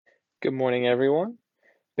Good morning, everyone.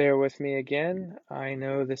 Bear with me again. I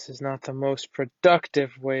know this is not the most productive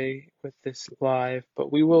way with this live,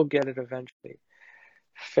 but we will get it eventually.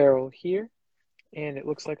 Farrell here, and it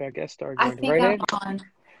looks like our guest star I joined think right I'm in. on. There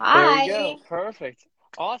we Hi. go. Perfect.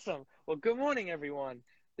 Awesome. Well, good morning, everyone.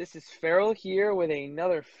 This is Farrell here with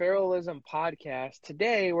another Farrellism podcast.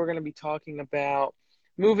 Today, we're going to be talking about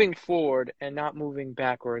moving forward and not moving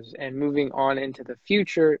backwards and moving on into the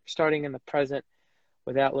future, starting in the present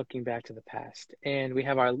without looking back to the past. And we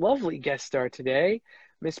have our lovely guest star today,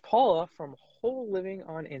 Miss Paula from Whole Living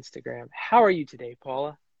on Instagram. How are you today,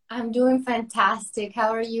 Paula? I'm doing fantastic. How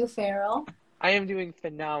are you, Farrell? I am doing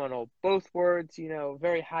phenomenal. Both words,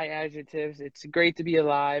 very high adjectives. It's great to be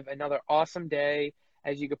alive. Another awesome day.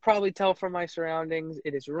 As you could probably tell from my surroundings,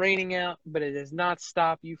 it is raining out, but it does not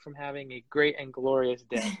stop you from having a great and glorious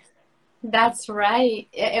day. That's right.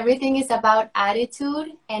 Everything is about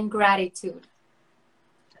attitude and gratitude.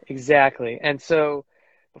 Exactly. And so,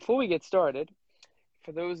 before we get started,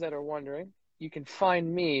 for those that are wondering, you can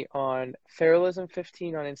find me on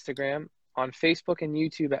Feralism15 on Instagram, on Facebook and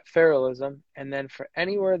YouTube at Feralism, and then for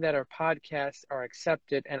anywhere that our podcasts are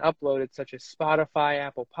accepted and uploaded, such as Spotify,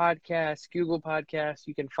 Apple Podcasts, Google Podcasts,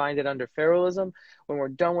 you can find it under Feralism. When we're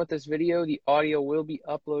done with this video, the audio will be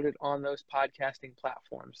uploaded on those podcasting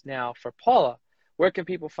platforms. Now, for Paula, where can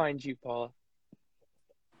people find you, Paula?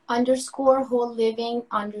 Underscore whole living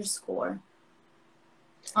underscore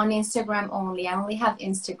on Instagram only. I only have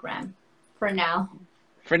Instagram for now.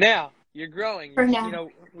 For now, you're growing. For now.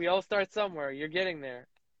 We all start somewhere. You're getting there.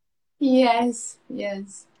 Yes,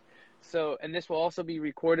 yes. So, and this will also be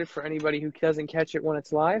recorded for anybody who doesn't catch it when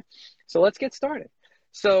it's live. So let's get started.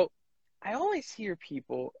 So I always hear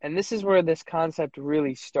people, and this is where this concept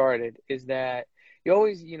really started, is that you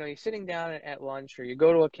always, you're sitting down at lunch or you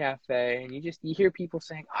go to a cafe and you hear people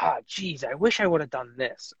saying, geez, I wish I would have done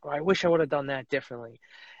this, or I wish I would have done that differently.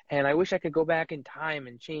 And I wish I could go back in time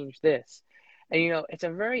and change this. And, it's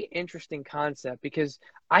a very interesting concept because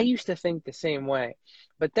I used to think the same way.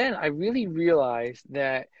 But then I really realized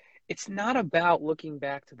that it's not about looking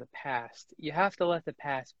back to the past. You have to let the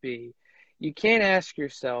past be. You can't ask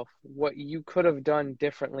yourself what you could have done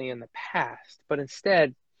differently in the past, but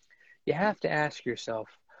instead, you have to ask yourself,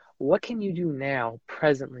 what can you do now,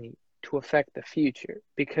 presently, to affect the future?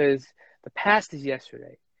 Because the past is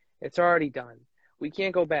yesterday. It's already done. We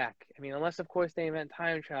can't go back. I mean, unless, of course, they invent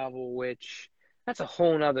time travel, which that's a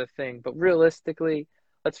whole nother thing. But realistically,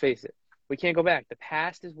 let's face it, we can't go back. The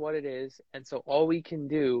past is what it is. And so all we can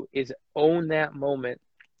do is own that moment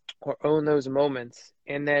or own those moments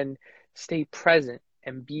and then stay present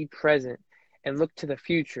and be present and look to the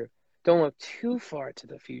future. Don't look too far to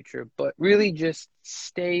the future, but really just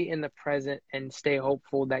stay in the present and stay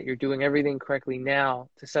hopeful that you're doing everything correctly now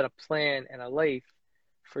to set a plan and a life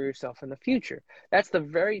for yourself in the future. That's the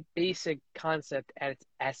very basic concept at its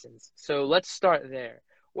essence. So let's start there.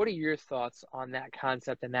 What are your thoughts on that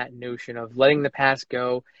concept and that notion of letting the past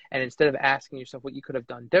go and instead of asking yourself what you could have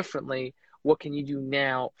done differently, what can you do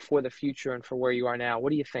now for the future and for where you are now? What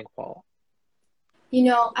do you think, Paul?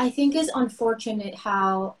 I think it's unfortunate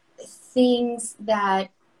how things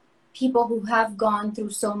that people who have gone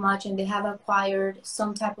through so much and they have acquired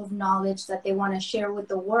some type of knowledge that they want to share with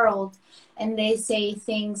the world, and they say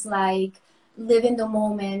things like live in the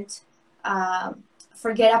moment, uh,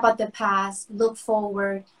 forget about the past, look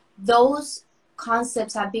forward. Those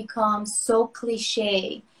concepts have become so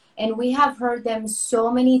cliche, and we have heard them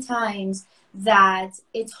so many times that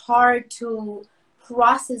it's hard to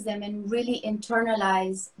process them and really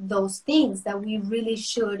internalize those things that we really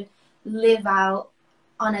should live out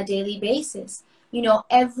on a daily basis.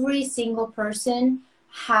 Every single person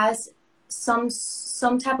has some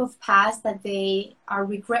type of past that they are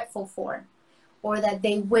regretful for or that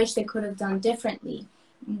they wish they could have done differently.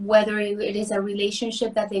 Whether it is a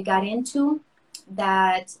relationship that they got into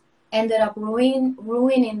that ended up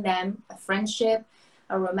ruining them, a friendship,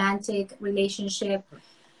 a romantic relationship,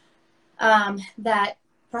 that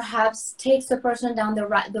perhaps takes the person down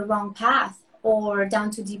the wrong path or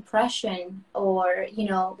down to depression or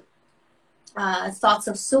thoughts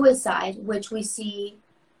of suicide, which we see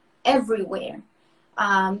everywhere.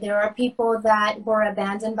 There are people that were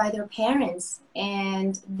abandoned by their parents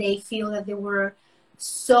and they feel that they were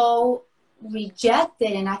so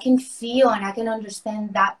rejected, and I can feel and I can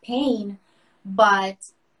understand that pain, but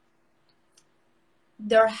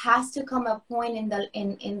there has to come a point in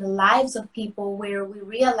the lives of people where we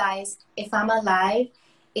realize if I'm alive,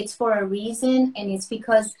 it's for a reason, and it's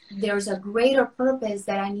because there's a greater purpose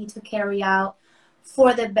that I need to carry out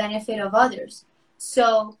for the benefit of others.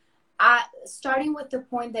 So Starting with the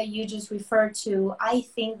point that you just referred to, I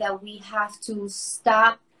think that we have to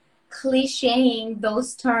stop clichéing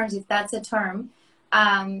those terms, if that's a term.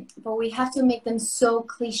 But we have to make them so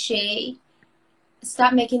cliche,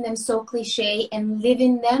 stop making them so cliche and live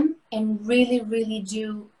in them, and really, really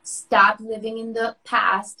do stop living in the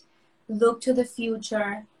past, look to the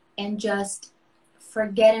future, and just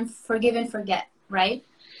forget and forgive and forget, right?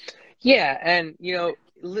 Yeah, and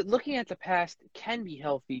looking at the past can be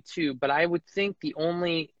healthy too, but I would think the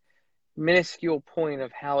only minuscule point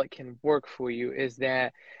of how it can work for you is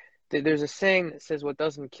that there's a saying that says what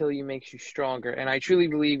doesn't kill you makes you stronger. And I truly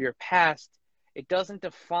believe your past, it doesn't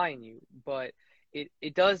define you, but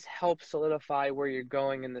it does help solidify where you're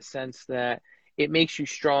going in the sense that it makes you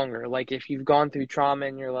stronger. Like if you've gone through trauma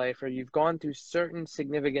in your life or you've gone through certain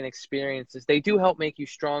significant experiences, they do help make you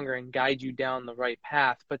stronger and guide you down the right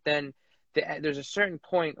path. But then there's a certain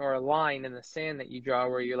point or a line in the sand that you draw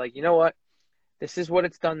where you're like, you know what? This is what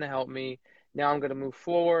it's done to help me. Now I'm going to move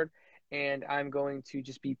forward and I'm going to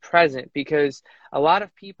just be present, because a lot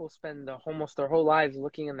of people spend almost their whole lives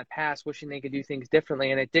looking in the past, wishing they could do things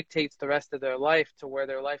differently, and it dictates the rest of their life to where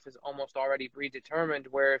their life is almost already predetermined,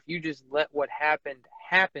 where if you just let what happened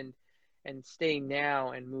happen and stay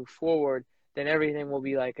now and move forward, then everything will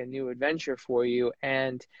be like a new adventure for you.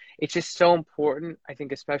 And it's just so important, I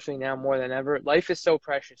think, especially now more than ever. Life is so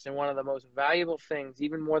precious, and one of the most valuable things,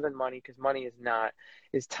 even more than money, because money is not,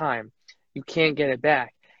 is time. You can't get it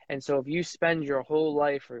back. And so if you spend your whole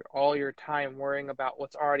life or all your time worrying about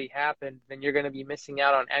what's already happened, then you're going to be missing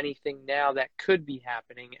out on anything now that could be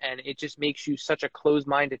happening. And it just makes you such a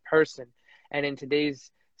closed-minded person. And in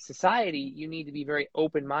today's society, you need to be very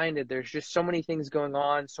open-minded. There's just so many things going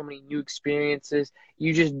on, so many new experiences.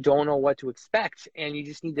 You just don't know what to expect. And you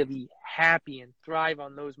just need to be happy and thrive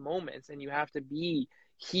on those moments. And you have to be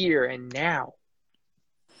here and now.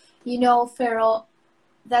 You know, Farrell,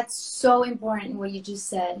 that's so important what you just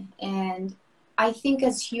said. And I think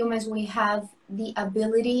as humans, we have the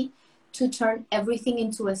ability to turn everything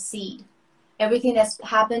into a seed. Everything that's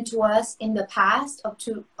happened to us in the past up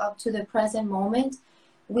to the present moment,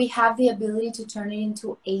 we have the ability to turn it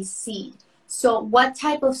into a seed. So what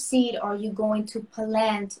type of seed are you going to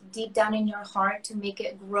plant deep down in your heart to make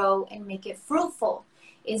it grow and make it fruitful?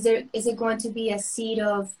 Is it going to be a seed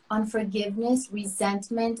of unforgiveness,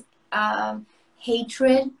 resentment,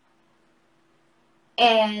 hatred?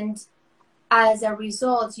 And as a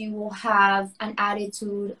result, you will have an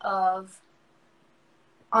attitude of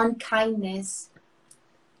unkindness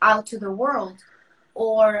out to the world?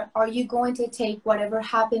 Or are you going to take whatever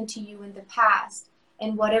happened to you in the past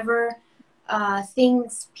and whatever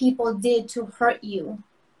things people did to hurt you,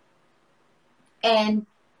 and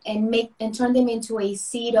turn them into a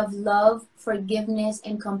seed of love, forgiveness,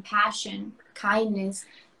 and compassion, kindness,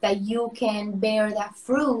 that you can bear that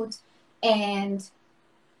fruit and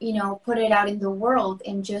put it out in the world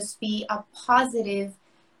and just be a positive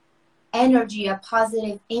energy, a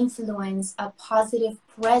positive influence, a positive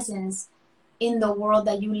presence in the world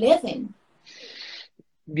that you live in.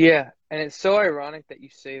 Yeah, and it's so ironic that you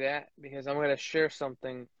say that, because I'm going to share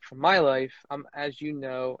something from my life. As you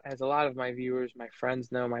know, as a lot of my viewers, my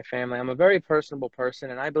friends know, my family, I'm a very personable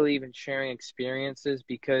person, and I believe in sharing experiences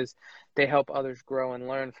because they help others grow and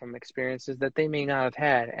learn from experiences that they may not have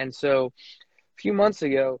had. And so a few months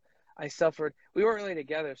ago, I suffered, we weren't really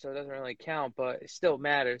together, so it doesn't really count, but it still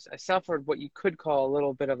matters. I suffered what you could call a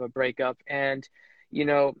little bit of a breakup. And,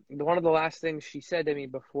 one of the last things she said to me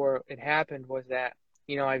before it happened was that,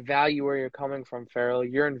 I value where you're coming from, Farrell.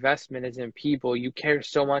 Your investment is in people. You care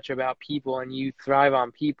so much about people and you thrive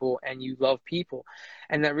on people and you love people.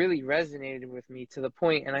 And that really resonated with me to the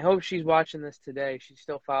point, and I hope she's watching this today. She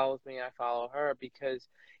still follows me. I follow her, because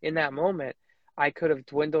in that moment, I could have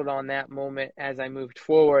dwindled on that moment as I moved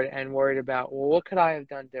forward and worried about, well, what could I have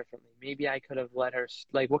done differently? Maybe I could have let her,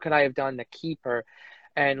 like, what could I have done to keep her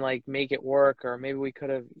and like make it work? Or maybe we could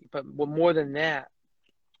have, but more than that,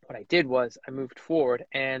 what I did was I moved forward,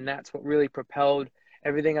 and that's what really propelled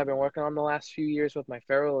everything I've been working on the last few years with my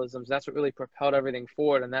Feralisms. That's what really propelled everything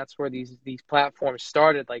forward, and that's where these platforms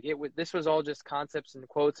started. Like this was all just concepts and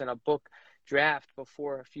quotes in a book draft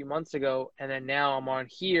before a few months ago, and then now I'm on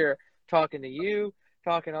here talking to you,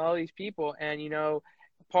 talking to all these people, and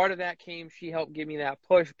part of that came, she helped give me that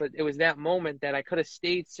push, but it was that moment that I could have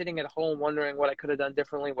stayed sitting at home wondering what I could have done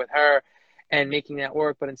differently with her and making that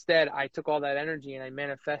work. But instead, I took all that energy and I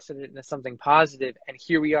manifested it into something positive. And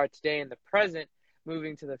here we are today in the present,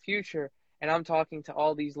 moving to the future. And I'm talking to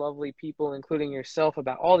all these lovely people, including yourself,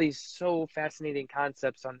 about all these so fascinating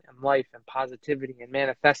concepts on life and positivity and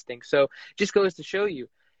manifesting. So just goes to show you,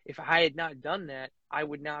 If I had not done that, I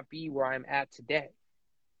would not be where I'm at today.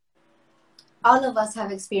 All of us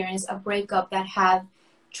have experienced a breakup that have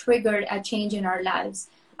triggered a change in our lives.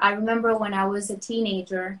 I remember when I was a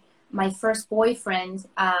teenager, my first boyfriend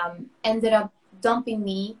ended up dumping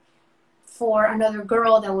me for another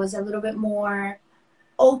girl that was a little bit more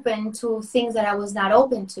open to things that I was not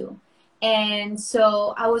open to. And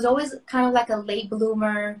so I was always kind of like a late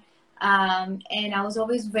bloomer, and I was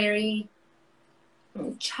always very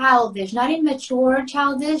childish, not immature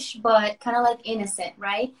childish, but kind of like innocent,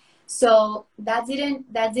 right? So that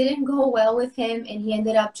didn't go well with him, and he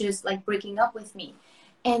ended up just like breaking up with me.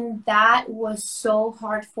 And that was so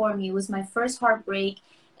hard for me. It was my first heartbreak,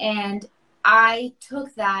 and I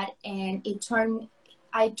took that and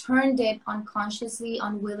I turned it unconsciously,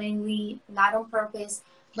 unwillingly, not on purpose,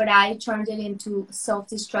 but I turned it into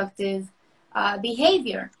self-destructive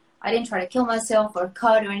behavior. I didn't try to kill myself or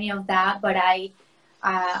cut or any of that, but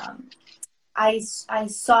um, I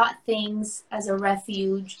sought things as a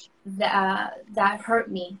refuge that hurt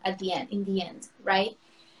me at the end, in the end, right?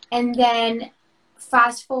 And then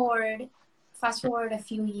fast forward, fast forward a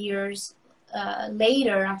few years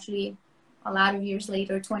later, actually a lot of years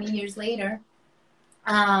later, 20 years later,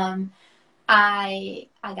 um, I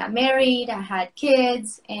got married, I had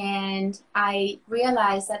kids, and I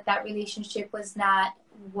realized that that relationship was not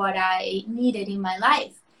what I needed in my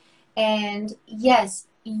life. And yes,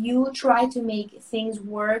 you try to make things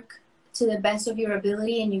work to the best of your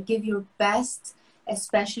ability and you give your best,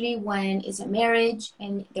 especially when it's a marriage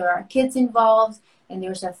and there are kids involved and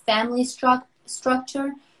there's a family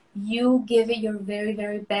structure. You give it your very,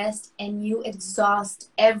 very best and you exhaust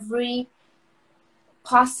every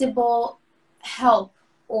possible help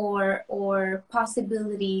or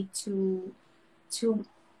possibility to to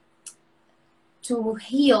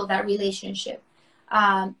heal that relationship.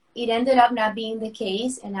 It ended up not being the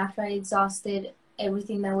case, and after I exhausted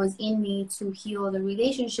everything that was in me to heal the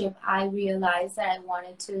relationship, I realized that I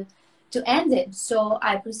wanted to end it. So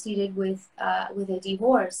I proceeded with a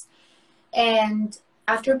divorce. And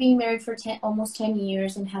after being married for almost 10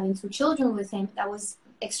 years and having two children with him, that was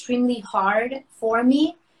extremely hard for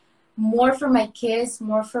me, more for my kids,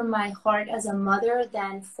 more for my heart as a mother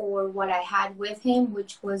than for what I had with him,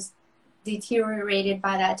 which was deteriorated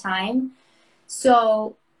by that time.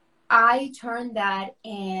 So I turned that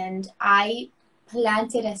and I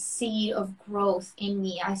planted a seed of growth in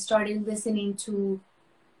me. I started listening to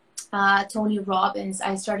Tony Robbins.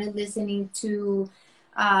 I started listening to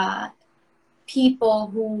uh, people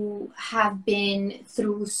who have been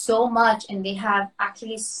through so much and they have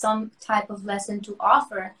actually some type of lesson to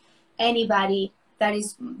offer anybody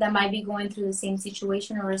that might be going through the same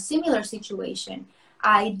situation or a similar situation.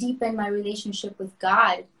 I deepened my relationship with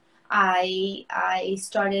God. I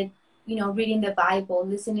started, reading the Bible,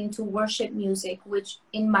 listening to worship music, which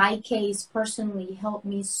in my case personally helped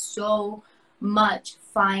me so much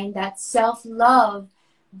find that self-love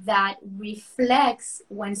that reflects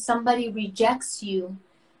when somebody rejects you.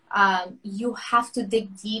 You have to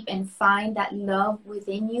dig deep and find that love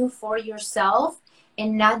within you for yourself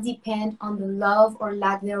and not depend on the love or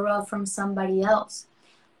lack thereof from somebody else.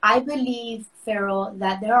 I believe, Farrell,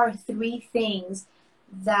 that there are three things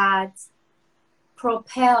that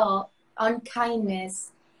propel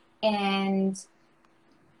unkindness and,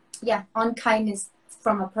 yeah, unkindness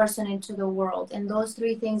from a person into the world. And those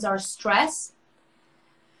three things are stress,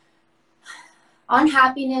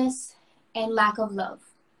 unhappiness, and lack of love.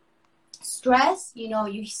 Stress,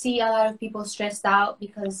 you see a lot of people stressed out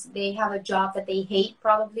because they have a job that they hate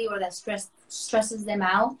probably, or that stresses them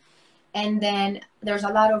out. And then there's a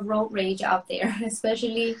lot of road rage out there,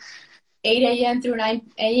 especially 8 a.m. through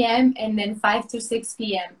 9 a.m. and then 5 to 6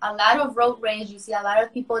 p.m. A lot of road rage. You see a lot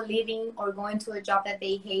of people leaving or going to a job that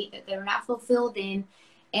they hate, that they're not fulfilled in,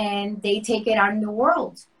 and they take it out in the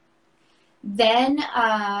world. Then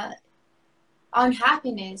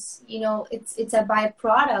unhappiness, it's a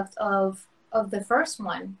byproduct of the first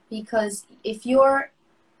one, because if you're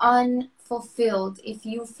unfulfilled, if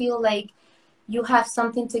you feel like you have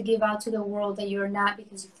something to give out to the world that you're not,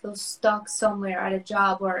 because you feel stuck somewhere at a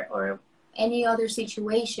job or any other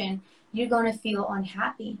situation, you're going to feel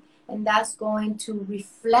unhappy, and that's going to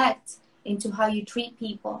reflect into how you treat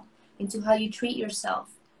people, into how you treat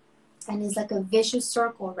yourself, and it's like a vicious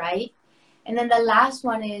circle, right? And then the last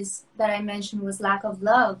one is that I mentioned was lack of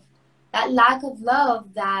love. That lack of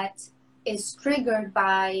love that is triggered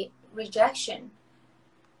by rejection.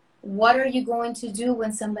 What are you going to do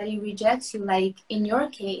when somebody rejects you? Like in your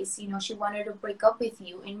case, she wanted to break up with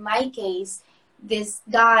you. In my case, this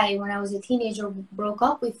guy, when I was a teenager, broke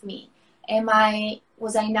up with me.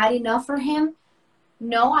 Was I not enough for him?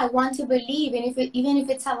 no, I want to believe, and even if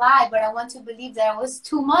it's a lie, but I want to believe that it was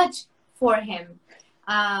too much for him.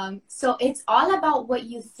 So it's all about what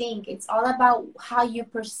you think. It's all about how you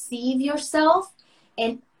perceive yourself,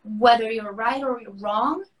 and whether you're right or you're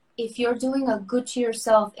wrong. If you're doing a good to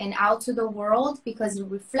yourself and out to the world, because it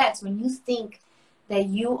reflects when you think that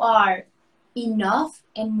you are enough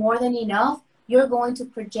and more than enough, you're going to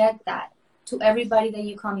project that to everybody that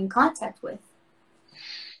you come in contact with.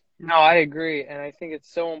 No, I agree. And I think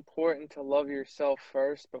it's so important to love yourself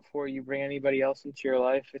first before you bring anybody else into your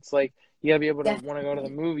life. It's like you gotta be able to want to go to the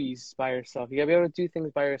Definitely. movies by yourself. You gotta be able to do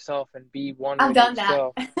things by yourself and be one I've with done that.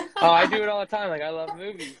 yourself. Oh, I do it all the time. Like I love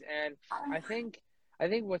movies. And I think I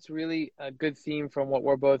think what's really a good theme from what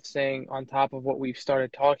we're both saying on top of what we've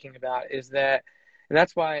started talking about is that, and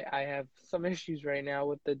that's why I have some issues right now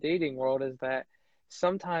with the dating world, is that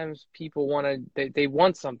sometimes people they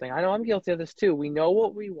want something. I know I'm guilty of this too. We know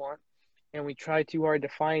what we want and we try too hard to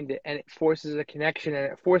find it, and it forces a connection,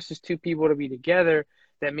 and it forces two people to be together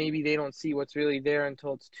that maybe they don't see what's really there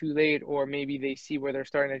until it's too late, or maybe they see where they're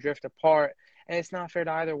starting to drift apart. And it's not fair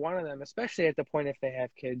to either one of them, especially at the point if they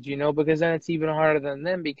have kids, because then it's even harder than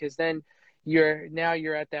them, because then you're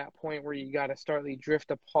at that point where you got to start to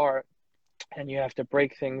drift apart and you have to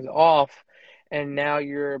break things off, and now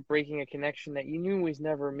you're breaking a connection that you knew was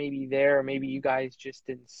never maybe there, or maybe you guys just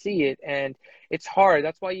didn't see it. And it's hard.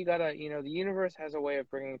 That's why you gotta, the universe has a way of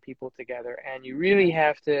bringing people together, and you really Right.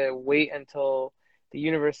 have to wait until the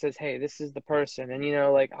universe says, hey, this is the person.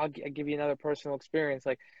 And like I'll give you another personal experience.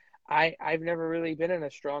 Like I've never really been in a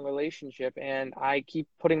strong relationship, and I keep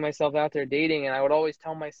putting myself out there dating, and I would always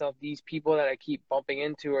tell myself, these people that I keep bumping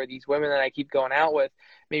into, or these women that I keep going out with,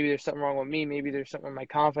 maybe there's something wrong with me, maybe there's something with my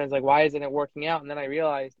confidence, like why isn't it working out? And then I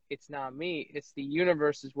realized it's not me, it's the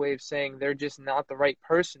universe's way of saying they're just not the right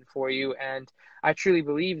person for you. And I truly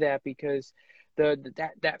believe that, because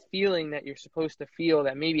that feeling that you're supposed to feel,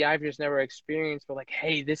 that maybe I've just never experienced, but like,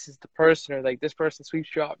 hey, this is the person, or like this person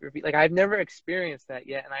sweeps you off your feet, like I've never experienced that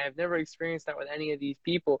yet, and I have never experienced that with any of these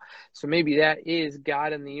people. So maybe that is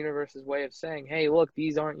God and the universe's way of saying, hey, look,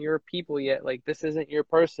 these aren't your people yet, like this isn't your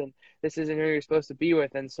person, this isn't who you're supposed to be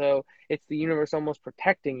with. And so it's the universe almost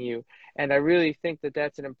protecting you. And I really think that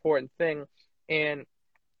that's an important thing. And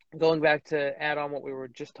going back to add on what we were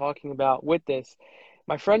just talking about with this,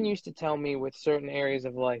 my friend used to tell me, with certain areas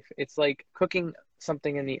of life, it's like cooking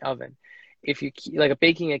something in the oven. If you keep, like a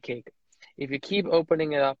baking a cake, if you keep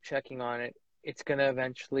opening it up, checking on it, it's going to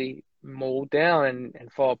eventually mold down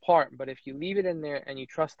and fall apart. But if you leave it in there and you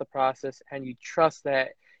trust the process, and you trust that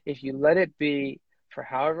if you let it be for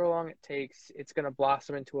however long it takes, it's going to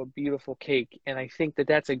blossom into a beautiful cake. And I think that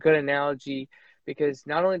that's a good analogy, because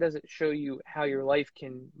not only does it show you how your life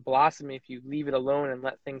can blossom if you leave it alone and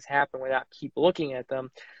let things happen without keep looking at them,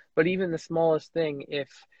 but even the smallest thing, if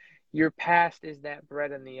your past is that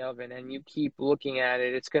bread in the oven and you keep looking at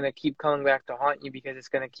it, it's going to keep coming back to haunt you, because it's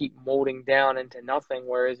going to keep molding down into nothing.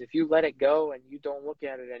 Whereas if you let it go and you don't look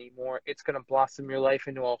at it anymore, it's going to blossom your life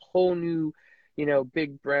into a whole new,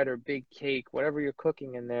 big bread or big cake, whatever you're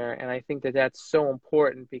cooking in there. And I think that that's so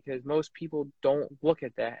important, because most people don't look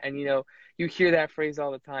at that. And, you hear that phrase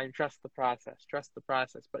all the time, trust the process.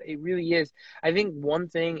 But it really is. I think one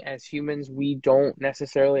thing as humans, we don't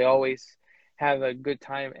necessarily always have a good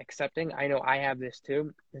time accepting, I know I have this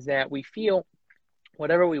too, is that we feel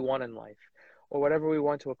whatever we want in life, or whatever we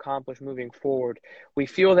want to accomplish moving forward, we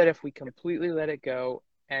feel that if we completely let it go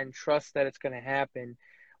and trust that it's going to happen,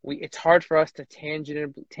 it's hard for us to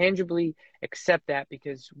tangibly accept that,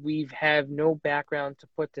 because we have no background to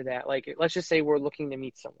put to that. Like, let's just say we're looking to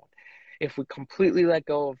meet someone. If we completely let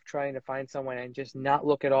go of trying to find someone and just not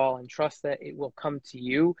look at all and trust that it will come to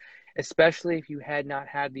you, especially if you had not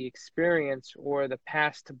had the experience or the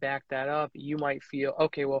past to back that up, you might feel,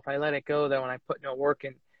 okay, well, if I let it go, then when I put no work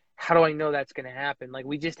in, how do I know that's going to happen? Like,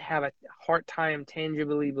 we just have a hard time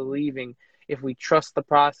tangibly believing, if we trust the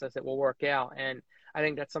process, it will work out. And I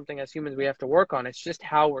think that's something as humans we have to work on. It's just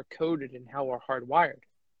how we're coded and how we're hardwired.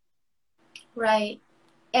 Right.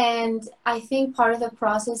 And I think part of the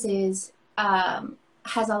process is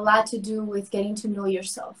has a lot to do with getting to know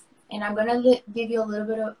yourself. And I'm gonna give you a little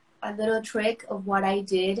bit of a little trick of what I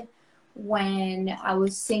did when I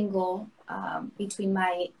was single, between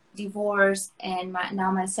my divorce and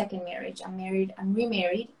my second marriage. I'm married. I'm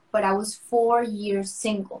remarried, but I was 4 years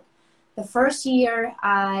single. The first year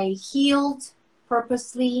I healed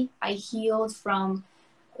purposely. I healed from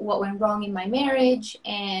what went wrong in my marriage,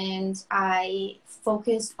 and I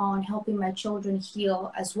focused on helping my children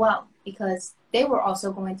heal as well, because they were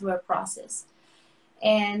also going through a process.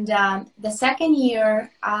 And the second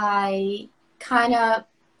year I kind of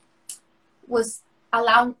was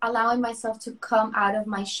allowing myself to come out of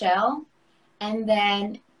my shell. And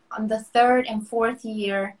then on the third and fourth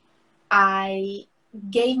year, I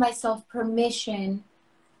gave myself permission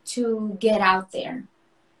to get out there.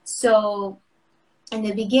 So in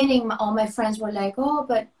the beginning, all my friends were like, oh,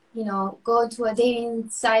 but, you know, go to a dating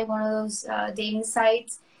site, one of those dating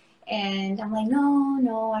sites. And I'm like,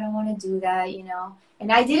 no, I don't want to do that, you know.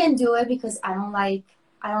 And I didn't do it because I don't like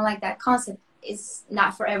that concept. It's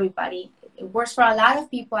not for everybody. It works for a lot of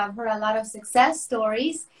people. I've heard a lot of success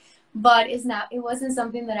stories, but it wasn't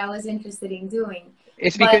something that I was interested in doing.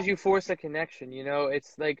 It's But because you force a connection, you know.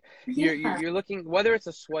 It's like yeah, you're looking, whether it's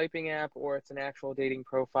a swiping app or it's an actual dating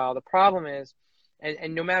profile. The problem is,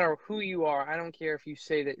 and no matter who you are, I don't care if you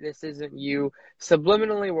say that this isn't you.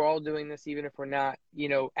 Subliminally, we're all doing this, even if we're not, you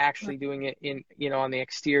know, actually doing it in, you know, on the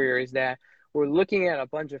exterior. Is that we're looking at a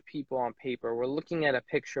bunch of people on paper. We're looking at a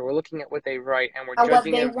picture. We're looking at what they write, and we're what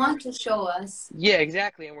judging they them. want to show us. Yeah,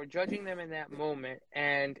 exactly. And we're judging them in that moment.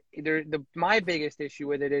 And my biggest issue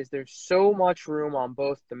with it is there's so much room on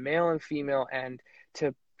both the male and female end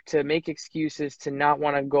to make excuses to not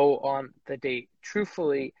want to go on the date.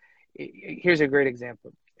 Truthfully, here's a great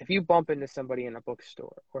example. If you bump into somebody in a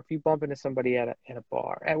bookstore, or if you bump into somebody at a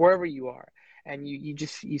bar, at wherever you are, and you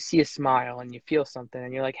see a smile and you feel something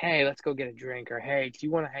and you're like, hey, let's go get a drink, or hey, do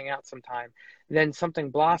you want to hang out sometime? Then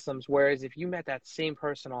something blossoms. Whereas if you met that same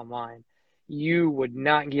person online, you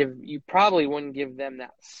probably wouldn't give them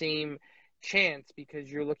that same chance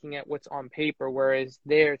because you're looking at what's on paper, whereas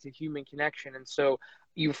there it's a human connection. And so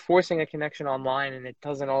you're forcing a connection online and it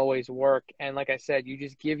doesn't always work. And like I said, you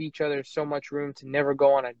just give each other so much room to never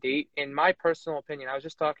go on a date. In my personal opinion, I was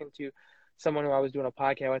just talking to someone who I was doing a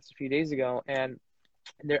podcast with a few days ago, and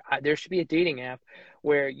there should be a dating app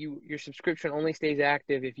where your subscription only stays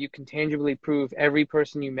active if you can tangibly prove every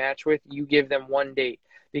person you match with, you give them one date.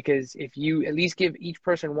 Because if you at least give each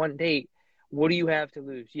person one date, what do you have to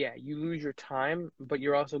lose? Yeah, you lose your time, but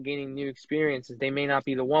you're also gaining new experiences. They may not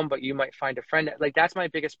be the one, but you might find a friend. Like, that's my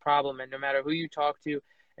biggest problem. And no matter who you talk to,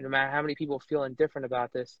 and no matter how many people feel indifferent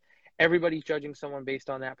about this, everybody's judging someone based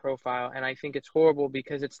on that profile. And I think it's horrible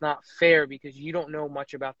because it's not fair, because you don't know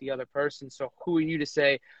much about the other person. So who are you to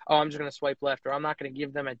say, oh, I'm just going to swipe left, or I'm not going to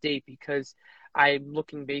give them a date because I'm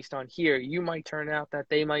looking based on here? You might turn out that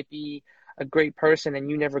they might be a great person and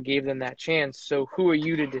you never gave them that chance. So who are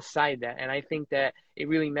you to decide that? And I think that it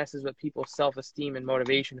really messes with people's self-esteem and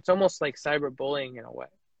motivation. It's almost like cyberbullying in a way.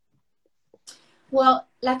 Well,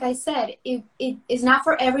 like I said, it is not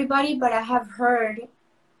for everybody, but I have heard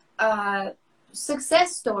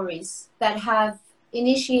success stories that have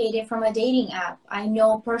initiated from a dating app. I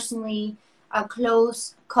know personally a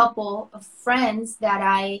close couple of friends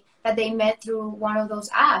that they met through one of those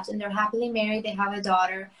apps, and they're happily married. They have a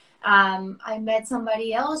daughter. I met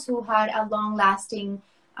somebody else who had a long-lasting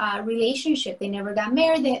relationship. They never got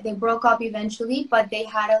married. They broke up eventually, but they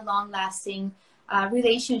had a long-lasting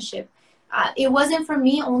relationship. It wasn't for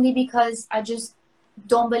me, only because I just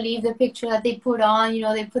don't believe the picture that they put on. You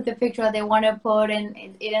know, they put the picture that they want to put, and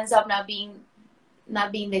it ends up not being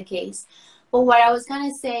the case. But what I was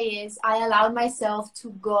gonna say is, I allowed myself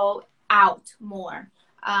to go out more.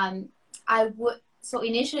 So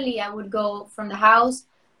initially I would go from the house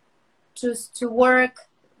to work,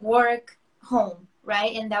 home,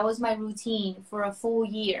 right? And that was my routine for a full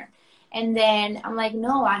year. And then I'm like,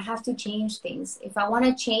 no, I have to change things. If I want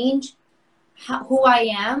to change who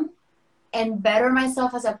I am and better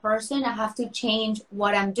myself as a person, I have to change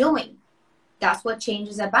what I'm doing. That's what change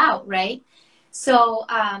is about, right? So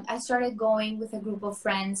I started going with a group of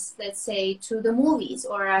friends, let's say, to the movies,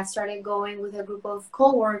 or I started going with a group of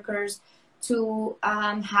coworkers to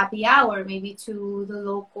happy hour, maybe to the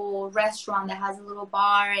local restaurant that has a little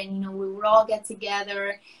bar, and we would all get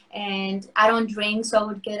together. And I don't drink, so I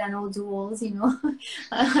would get an O'Doul's, an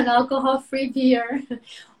alcohol-free beer,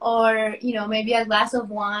 or maybe a glass of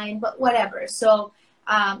wine, but whatever. So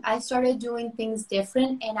I started doing things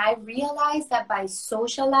different, and I realized that by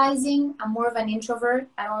socializing, I'm more of an introvert.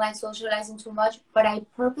 I don't like socializing too much, but I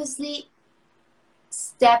purposely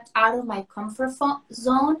stepped out of my comfort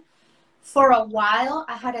zone. For a while,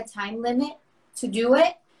 I had a time limit to do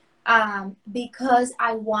it because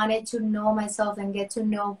I wanted to know myself and get to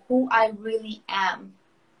know who I really am.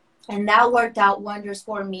 And that worked out wonders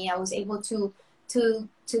for me. I was able to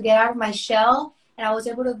get out of my shell, and I was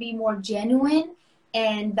able to be more genuine,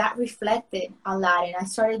 and that reflected a lot. And I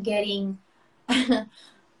started getting, not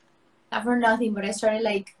for nothing, but I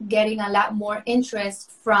started getting a lot more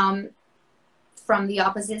interest from the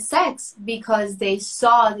opposite sex, because they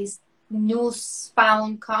saw this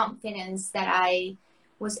newfound confidence that I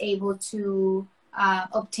was able to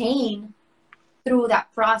obtain through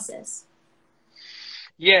that process.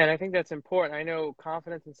 Yeah, and I think that's important. I know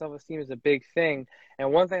confidence and self-esteem is a big thing.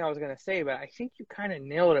 And one thing I was going to say, but I think you kind of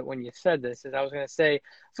nailed it when you said this, is I was going to say, I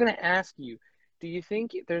was going to ask you, do you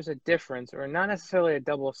think there's a difference, or not necessarily a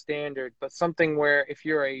double standard, but something where if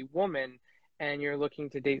you're a woman and you're looking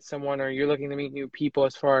to date someone, or you're looking to meet new people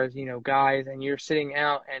as far as, guys, and you're sitting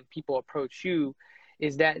out and people approach you,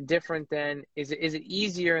 is that different than, is it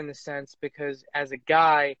easier in the sense because as a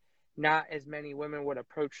guy, not as many women would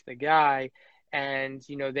approach the guy, and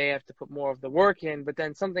they have to put more of the work in. But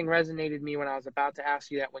then something resonated me when I was about to ask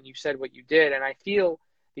you that, when you said what you did, and I feel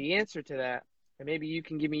the answer to that, and maybe you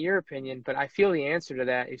can give me your opinion, but I feel the answer to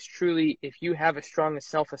that is truly, if you have a strong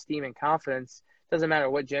self-esteem and confidence, doesn't matter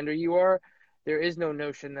what gender you are, there is no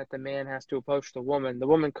notion that the man has to approach the woman. The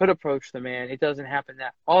woman could approach the man. It doesn't happen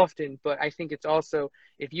that often, but I think it's also,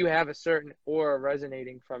 if you have a certain aura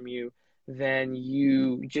resonating from you, then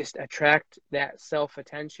you just attract that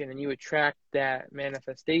self-attention and you attract that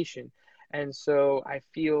manifestation. And so I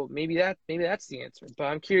feel maybe that's the answer, but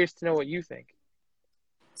I'm curious to know what you think.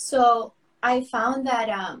 So I found that,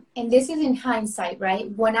 and this is in hindsight,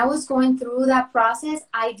 right? When I was going through that process,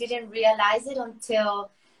 I didn't realize it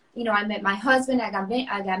until, I met my husband, I got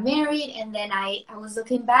married, and then I was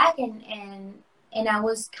looking back and I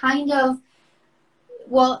was kind of,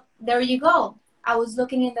 well, there you go. I was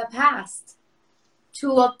looking in the past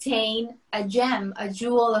to obtain a gem, a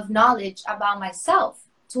jewel of knowledge about myself,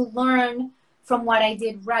 to learn from what I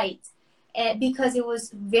did right. And because it was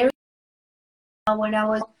very, when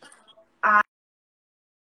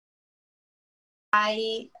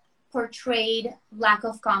I portrayed lack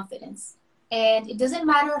of confidence. And it doesn't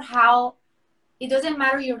matter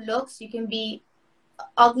your looks. You can be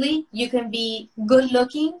ugly, you can be good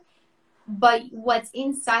looking, but what's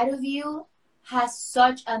inside of you has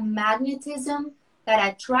such a magnetism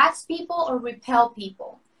that attracts people or repel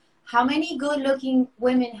people. How many good looking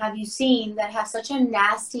women have you seen that have such a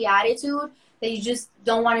nasty attitude that you just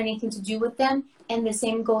don't want anything to do with them? And the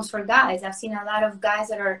same goes for guys. I've seen a lot of guys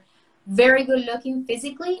that are very good looking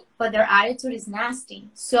physically, but their attitude is nasty.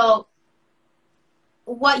 So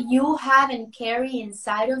what you have and carry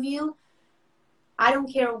inside of you, I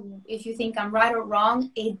don't care if you think I'm right or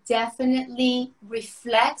wrong, it definitely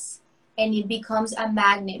reflects and it becomes a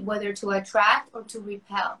magnet, whether to attract or to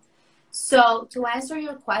repel. So to answer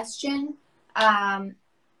your question,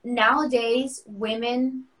 nowadays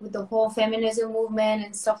women with the whole feminism movement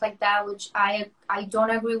and stuff like that, which I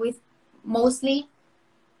don't agree with mostly,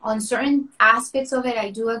 on certain aspects of it I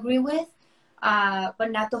do agree with,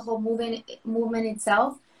 but not the whole movement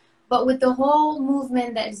itself. But with the whole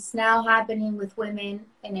movement that is now happening with women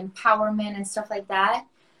and empowerment and stuff like that,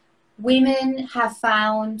 women have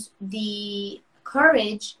found the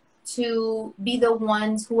courage to be the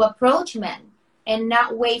ones who approach men and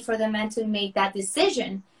not wait for the men to make that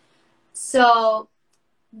decision. So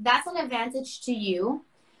that's an advantage to you,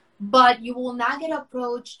 but you will not get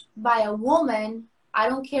approached by a woman, I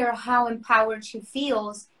don't care how empowered she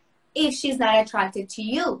feels, if she's not attracted to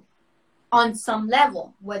you on some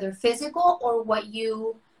level, whether physical or what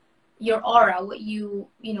your aura, what you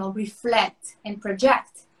reflect and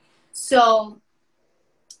project. So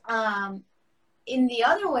in the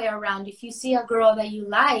other way around, if you see a girl that you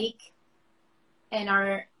like and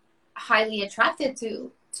are highly attracted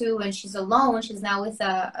to and she's alone, she's not with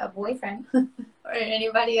a boyfriend or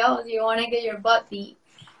anybody else, you want to get your butt beat.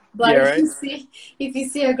 But Yeah, right? if you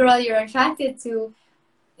see a girl you're attracted to,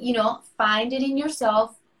 find it in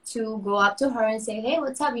yourself to go up to her and say, hey,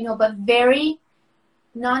 what's up? But very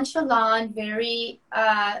nonchalant, very,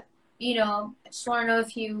 I just want to know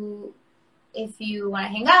if you want to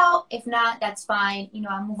hang out. If not, that's fine.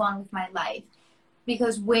 I'll move on with my life.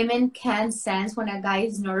 Because women can sense when a guy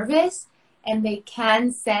is nervous, and they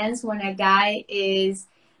can sense when a guy is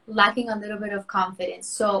lacking a little bit of confidence.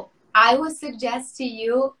 So I would suggest to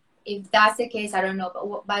you, if that's the case, I don't know,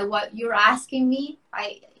 but by what you're asking me,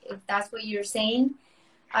 if that's what you're saying,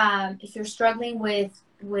 if you're struggling with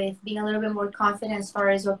being a little bit more confident as far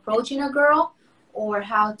as approaching a girl or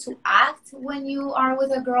how to act when you are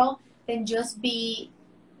with a girl, then just be,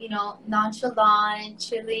 nonchalant,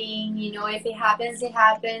 chilling. If it happens, it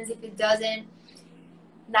happens. If it doesn't,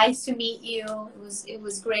 nice to meet you. It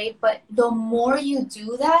was great. But the more you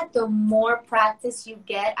do that, the more practice you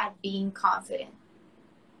get at being confident.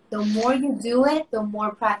 The more you do it, the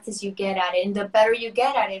more practice you get at it, and the better you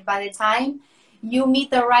get at it. By the time you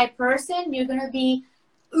meet the right person, you're going to be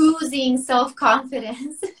oozing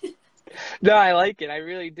self-confidence. No, I like it. I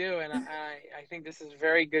really do. And I think this is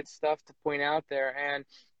very good stuff to point out there. And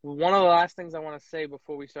one of the last things I want to say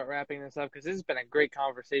before we start wrapping this up, because this has been a great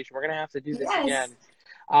conversation, we're going to have to do this Yes. again.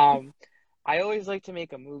 Um, I always like to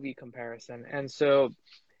make a movie comparison. And so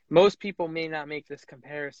most people may not make this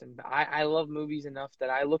comparison, but I love movies enough that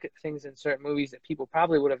I look at things in certain movies that people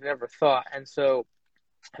probably would have never thought. And so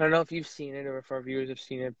I don't know if you've seen it or if our viewers have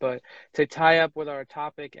seen it, but to tie up with our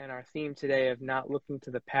topic and our theme today of not looking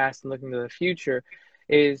to the past and looking to the future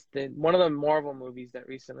is one of the Marvel movies that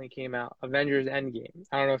recently came out, Avengers Endgame.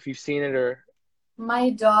 I don't know if you've seen it or My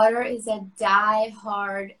daughter is a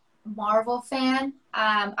die-hard Marvel fan.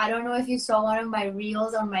 I don't know if you saw one of my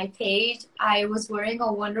reels on my page. I was wearing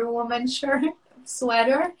a Wonder Woman shirt,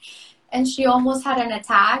 sweater, and she almost had an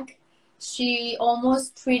attack. She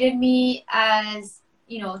almost treated me as,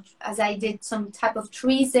 as I did some type of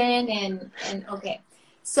treason and okay.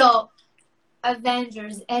 So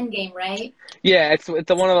Avengers Endgame, right? yeah, it's one of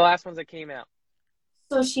the last ones that came out.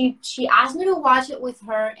 So she asked me to watch it with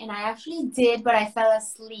her, and I actually did, but I fell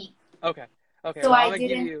asleep. Okay. Okay, So well, I'm I gonna give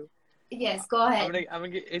didn't. you Yes, go ahead.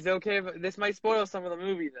 is it okay if this might spoil some of the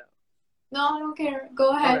movie though? No, I don't care. Go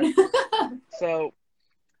ahead. Okay. So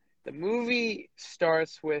the movie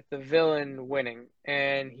starts with the villain winning,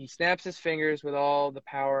 and he snaps his fingers with all the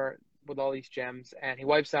power, with all these gems, and he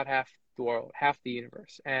wipes out half the world, half the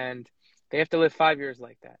universe. And they have to live 5 years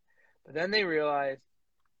like that. But then they realize,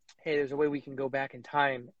 hey, there's a way we can go back in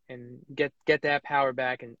time and get that power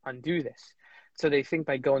back and undo this. So they think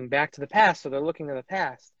by going back to the past, so they're looking to the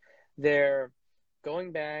past, they're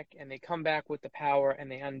going back and they come back with the power and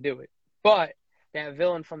they undo it. But that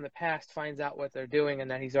villain from the past finds out what they're doing and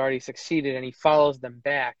that he's already succeeded and he follows them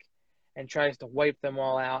back and tries to wipe them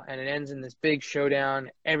all out, and it ends in this big showdown.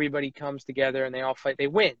 Everybody comes together and they all fight. They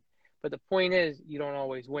win. But the point is, you don't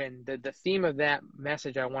always win. The theme of that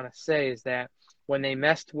message I want to say is that when they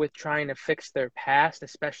messed with trying to fix their past,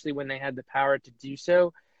 especially when they had the power to do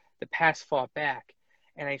so, the past fought back.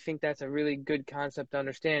 And I think that's a really good concept to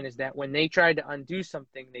understand, is that when they tried to undo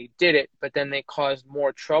something, they did it, but then they caused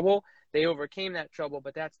more trouble. They overcame that trouble,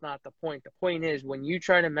 but that's not the point. The point is, when you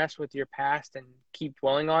try to mess with your past and keep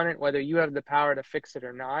dwelling on it, whether you have the power to fix it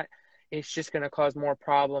or not, it's just going to cause more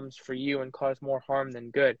problems for you and cause more harm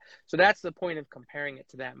than good. So that's the point of comparing it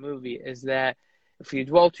to that movie, is that if you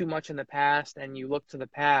dwell too much in the past and you look to the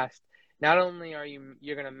past, not only are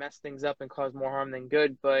you're going to mess things up and cause more harm than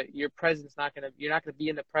good, but your present's not going to you're not going to be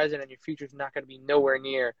in the present, and your future's not going to be nowhere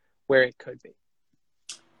near where it could be.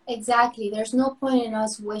 Exactly. There's no point in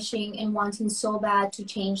us wishing and wanting so bad to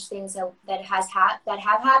change things that have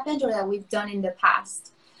happened or that we've done in the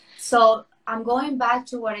past. So I'm going back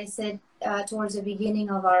to what I said towards the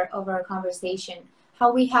beginning of our conversation.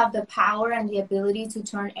 How we have the power and the ability to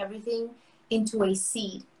turn everything into a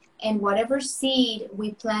seed, and whatever seed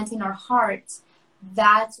we plant in our hearts,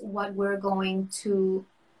 that's what we're going to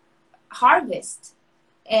harvest.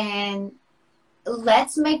 And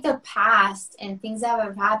let's make the past and things that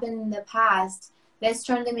have happened in the past, let's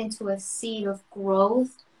turn them into a seed of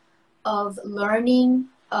growth, of learning,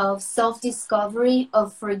 of self-discovery,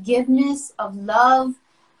 of forgiveness, of love,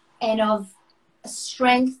 and of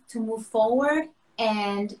strength to move forward,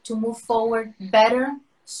 and to move forward better,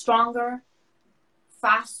 stronger,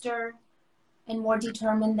 faster, and more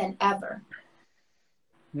determined than ever.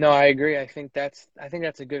 No, I agree. I think that's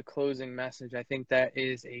a good closing message. I think that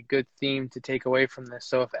is a good theme to take away from this.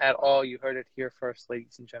 So if at all you heard it here first,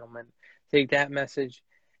 ladies and gentlemen, take that message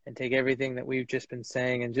and take everything that we've just been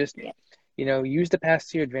saying and just, Yeah. use the past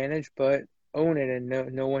to your advantage, but own it and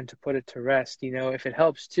know when to put it to rest. If it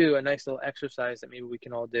helps too, a nice little exercise that maybe we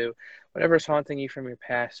can all do. Whatever's haunting you from your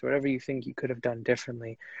past, whatever you think you could have done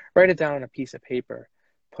differently, write it down on a piece of paper,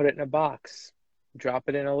 put it in a box, drop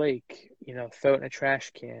it in a lake, throw it in a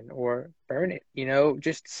trash can or burn it,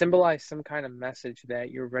 just symbolize some kind of message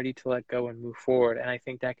that you're ready to let go and move forward. And I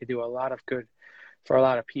think that could do a lot of good for a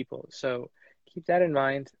lot of people. So keep that in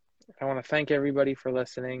mind. I want to thank everybody for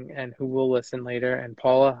listening and who will listen later. And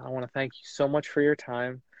Paula, I want to thank you so much for your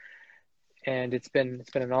time. And it's been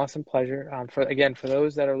an awesome pleasure. For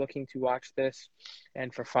those that are looking to watch this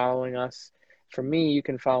and for following us, for me, you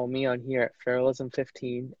can follow me on here at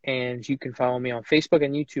Feralism15, and you can follow me on Facebook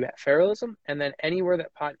and YouTube at Feralism, and then anywhere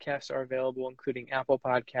that podcasts are available, including Apple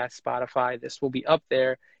Podcasts, Spotify, this will be up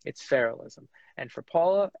there. It's Feralism. And for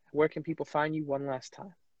Paula, where can people find you one last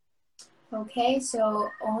time? Okay, so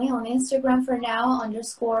only on Instagram for now,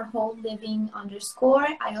 _whole_living_.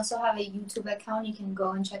 I also have a YouTube account. You can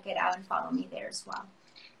go and check it out and follow me there as well.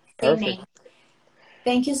 Same Perfect. name.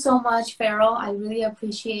 Thank you so much, Farrell. I really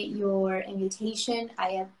appreciate your invitation.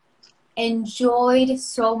 I enjoyed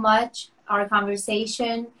so much our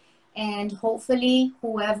conversation, and hopefully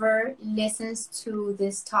whoever listens to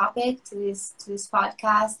this topic, to this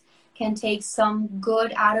podcast, can take some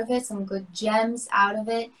good out of it, some good gems out of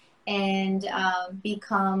it, and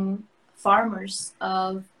become farmers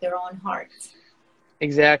of their own heart.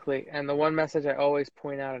 Exactly. And the one message I always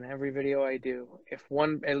point out in every video I do, if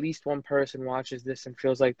at least one person watches this and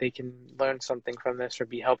feels like they can learn something from this or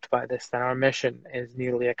be helped by this, then our mission is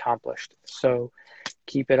nearly accomplished. So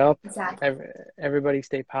keep it up. Exactly. Everybody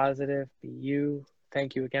stay positive. Be you.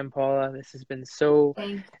 Thank you again, Paula. This has been so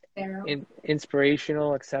Thank you, Pharaoh.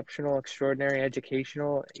 inspirational, exceptional, extraordinary,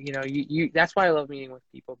 educational. That's why I love meeting with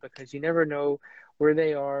people, because you never know where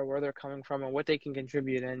they are, where they're coming from, and what they can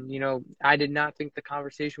contribute. And I did not think the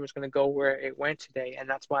conversation was going to go where it went today, and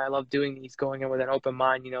that's why I love doing these, going in with an open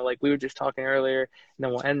mind. Like we were just talking earlier, and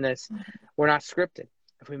then we'll end this. We're not scripted.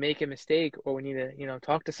 If we make a mistake or we need to,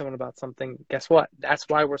 talk to someone about something, guess what? That's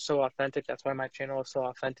why we're so authentic. That's why my channel is so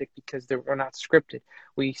authentic, because we're not scripted.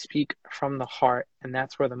 We speak from the heart, and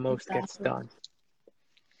that's where the most gets Exactly. done.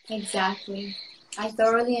 Exactly. I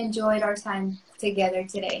thoroughly enjoyed our time together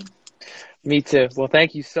today. Me too. Well,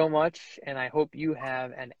 thank you so much, and I hope you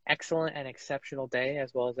have an excellent and exceptional day,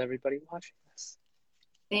 as well as everybody watching this.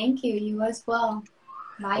 Thank you. You as well.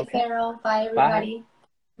 Bye, Okay. Pharaoh. Bye, Bye.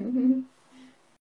 everybody.